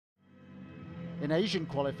In Asian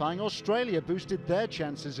qualifying, Australia boosted their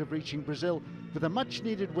chances of reaching Brazil with a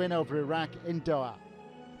much-needed win over Iraq in Doha.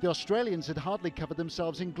 The Australians had hardly covered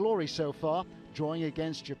themselves in glory so far, drawing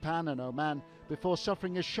against Japan and Oman before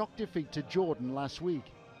suffering a shock defeat to Jordan last week.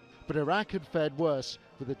 But Iraq had fared worse,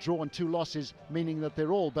 with a draw and 2 losses, meaning that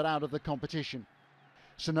they're all but out of the competition.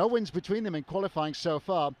 So no wins between them in qualifying so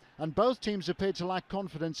far, and both teams appeared to lack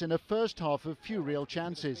confidence in a first half of few real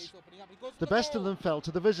chances. The best of them fell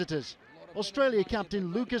to the visitors. Australia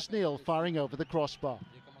captain Lucas Neal firing over the crossbar.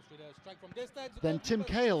 Then Tim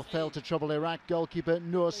Cahill failed to trouble Iraq goalkeeper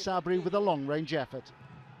Noor Sabri with a long-range effort.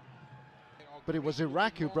 But it was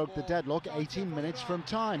Iraq who broke the deadlock 18 minutes from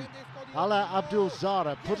time. Ala Abdul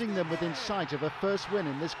Zahra putting them within sight of a first win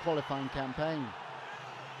in this qualifying campaign.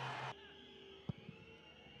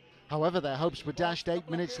 However, their hopes were dashed 8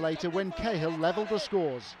 minutes later when Cahill levelled the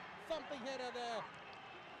scores. Thumping header there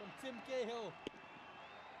from Tim Cahill.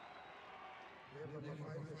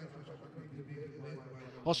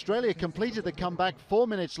 Australia completed the comeback 4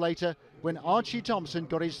 minutes later when Aussies152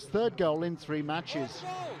 got his 3rd goal in 3 matches.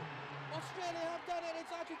 Australia have done it.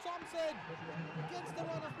 It's Aussies152 against the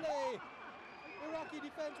run of play. Iraqi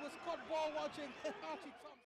defence was caught ball watching. Aussies152.